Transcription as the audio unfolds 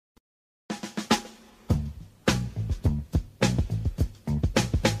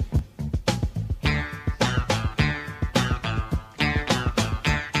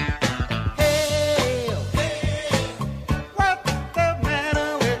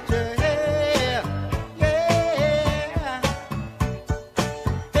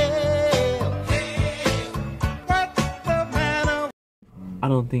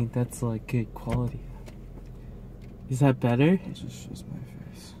don't think that's like good quality. Is that better? It just shows my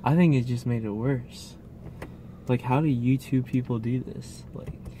face. I think it just made it worse. Like, how do YouTube people do this?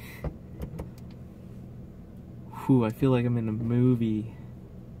 Like, whew, I feel like I'm in a movie.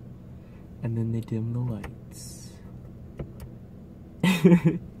 And then they dim the lights.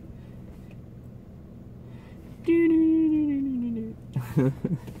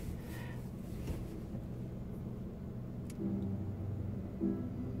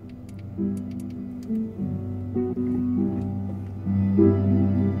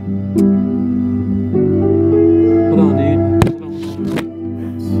 Hold on, dude.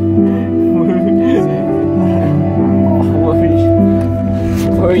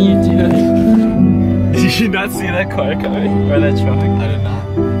 What are you doing? Did you not see that car coming? Or that truck? I did not.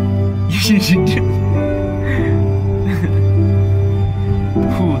 You should do.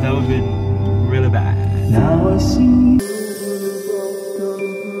 Ooh, that would have been really bad. Now I see.